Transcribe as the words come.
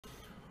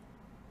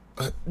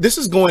this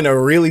is going to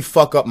really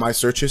fuck up my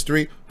search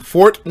history.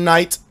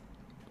 Fortnite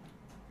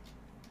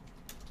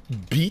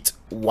beat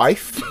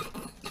wife.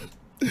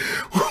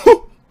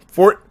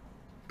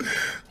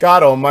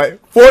 God almighty.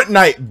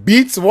 Fortnite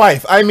beats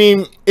wife. I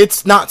mean,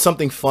 it's not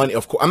something funny.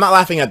 Of course, I'm not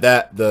laughing at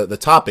that, the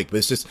topic, but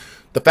it's just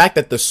the fact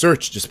that the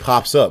search just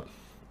pops up.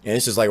 And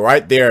it's just like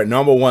right there,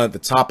 #1 at the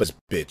top is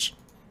bitch.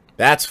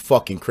 That's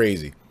fucking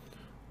crazy.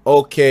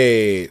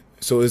 Okay,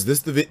 so is this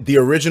the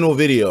original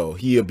video?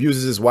 He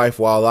abuses his wife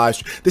while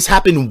live. This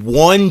happened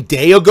 1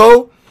 day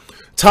ago.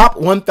 Top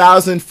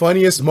 1,000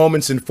 funniest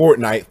moments in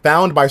Fortnite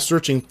found by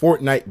searching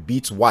Fortnite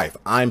beats wife.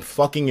 I'm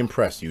fucking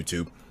impressed,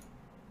 YouTube.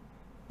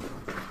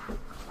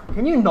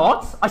 Can you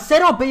not? I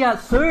said I'll be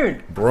out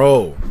soon.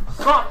 Bro.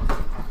 Stop.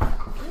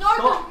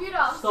 No computer.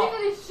 I'm sick of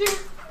this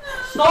shit.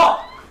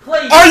 Stop.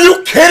 Please. Are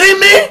you kidding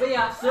me? I'll be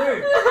out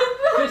soon.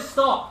 Just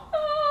stop.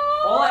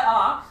 All I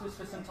asked was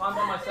for some time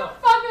by myself.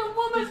 Fucking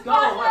woman. Just go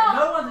away.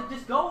 No one.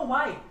 Just go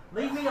away.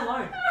 Leave me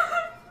alone.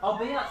 I'll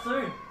be out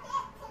soon.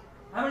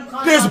 How many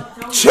times? There's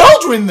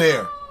children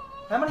there.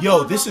 How many Yo,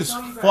 times this I'll is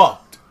tell you, Grace?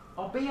 fucked.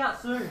 I'll be out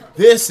soon.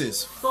 This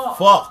is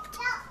fucked.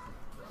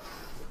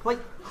 Please.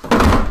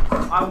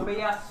 I will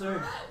be out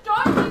soon.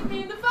 Don't hit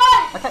me in the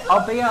face. Okay,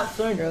 I'll be out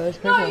soon. No, you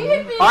hit me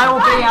in the face. I will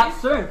be out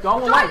soon. Go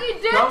away. Don't you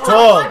dare touch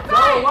Dog. my Go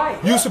face. away.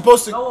 You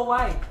supposed to Go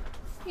away.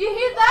 You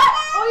hear that?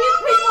 All you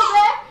people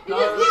there, you Go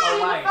just hit me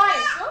in away. the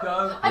face. Go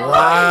I Wow.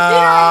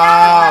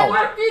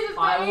 fucking refuses I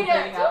to will eat be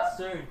it. out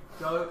soon.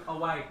 Go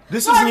away.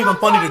 This isn't even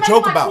funny to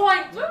joke about.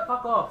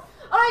 Fuck off.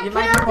 I You don't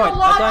made care your if you're point.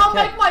 lying. I don't I'll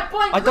care. make my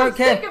point. I don't I'm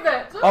care. sick of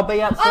it. I'll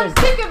be out I'm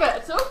soon. sick of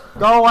it.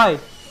 Go away.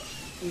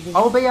 I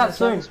will be out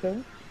soon.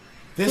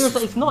 This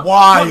Seriously, is it's not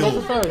wild. You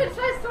necessary. can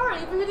say sorry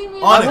if you're hitting me.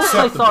 I will say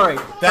Unacceptable. sorry.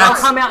 That's- I'll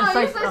come out and No,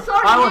 say you say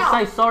sorry I will now.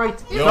 say sorry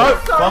to You Yo, say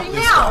fuck sorry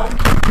this now.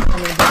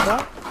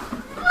 guy.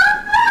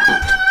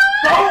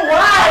 Go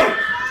away!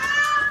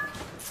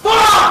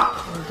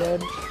 Fuck! I'm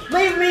dead.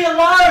 Leave me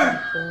alone!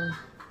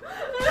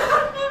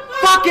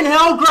 Fucking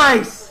hell,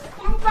 Grace!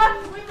 You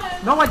bad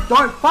women. No, I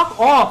don't. Fuck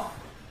off.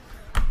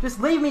 Just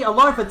leave me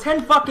alone for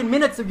 10 fucking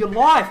minutes of your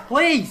life,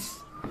 please.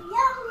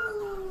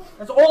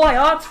 That's all I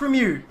ask from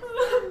you.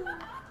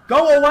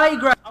 Go away,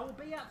 Grace. I will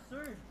be out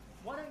soon.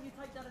 Why don't you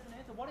take that as an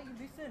answer? Why don't you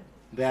listen?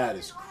 That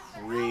is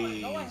crazy.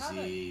 Yes,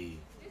 you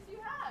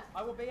have.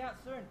 I will be out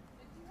soon. Yes,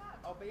 you have.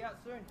 I'll be out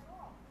soon.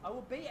 I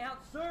will be out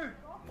soon.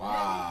 Wow. Let me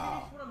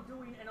finish what I'm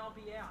doing and I'll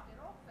be out. Get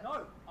off it.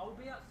 No, I will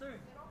be out soon.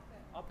 Get off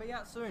it. I'll be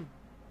out soon.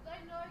 They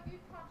know you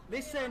touched me.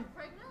 Listen, I'm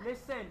pregnant.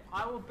 listen.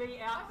 I will be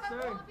I out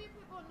hope soon. all of you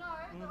people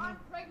know that I'm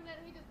pregnant.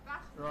 He just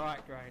bashed me. Right,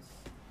 Grace.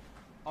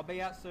 I'll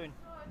be out soon.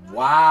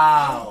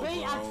 Wow,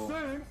 Be out bro.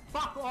 soon.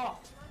 Fuck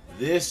off.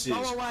 This is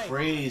Go away.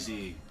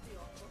 crazy.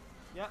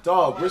 Yep.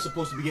 Dog, Go we're away.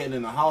 supposed to be getting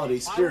in the holiday I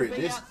will spirit.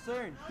 be This out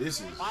soon.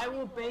 is I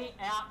will be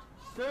out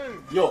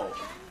soon. yo.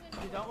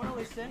 You don't want to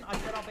listen? I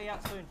said I'll be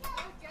out soon.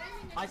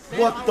 I said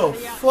What I the will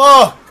be out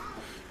fuck?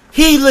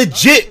 He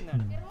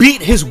legit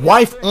beat his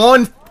wife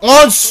on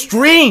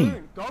stream.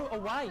 soon. Go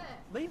away.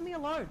 Leave me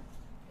alone.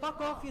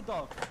 Fuck off, you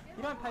dog.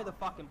 You don't pay the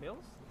fucking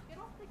bills. Get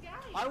off the game.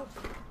 I will.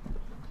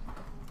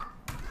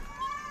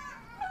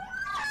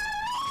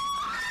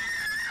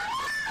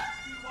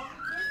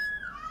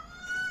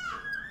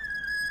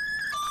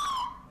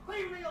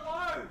 Leave me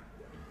alone.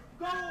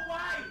 Go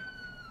away.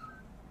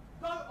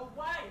 Go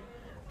away.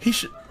 He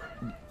should.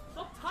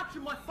 Stop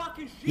touching my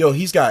fucking shit. Yo,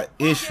 he's got Fuck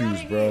issues,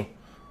 outta bro.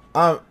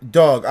 here.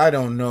 Dog, I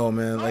don't know,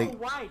 man. Go Like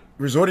away.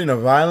 resorting to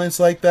violence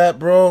like that,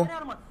 bro. Get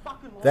out of my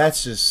fucking life.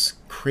 That's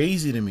just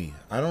crazy to me.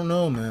 I don't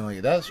know, man.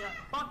 Like Yeah,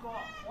 fuck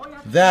off. All you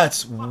have to do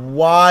that's is fuck off.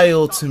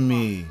 wild to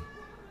me.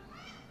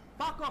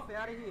 Fuck off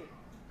out of here.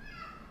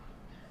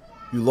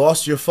 You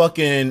lost your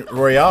fucking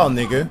Royale,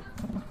 nigga.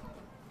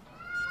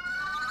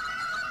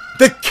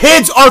 The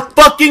kids are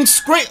fucking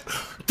scream.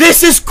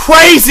 This is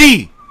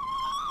crazy.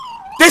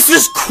 This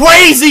is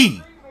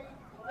crazy.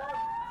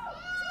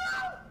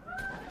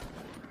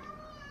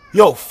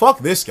 Yo, fuck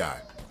this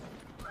guy.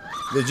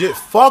 Legit,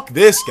 fuck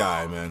this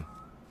guy, man.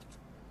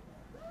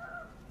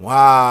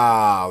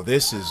 Wow,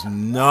 this is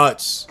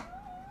nuts.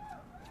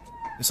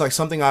 It's like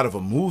something out of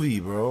a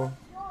movie, bro.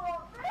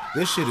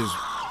 This shit is...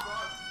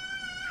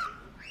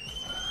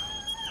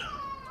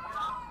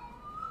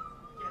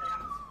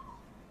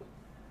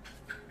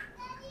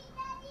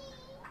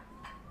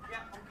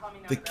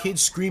 The kid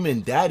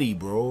screaming daddy,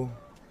 bro.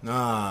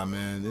 Nah,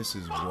 man, this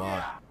is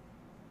wild.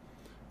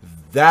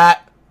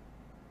 That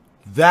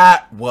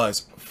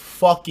was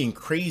fucking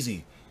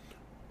crazy.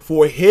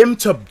 For him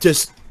to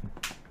just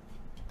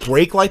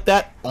break like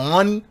that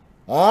on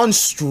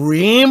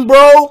stream,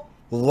 bro,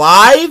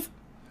 live,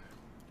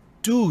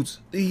 dudes,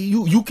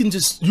 you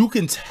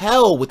can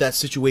tell with that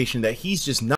situation that he's just not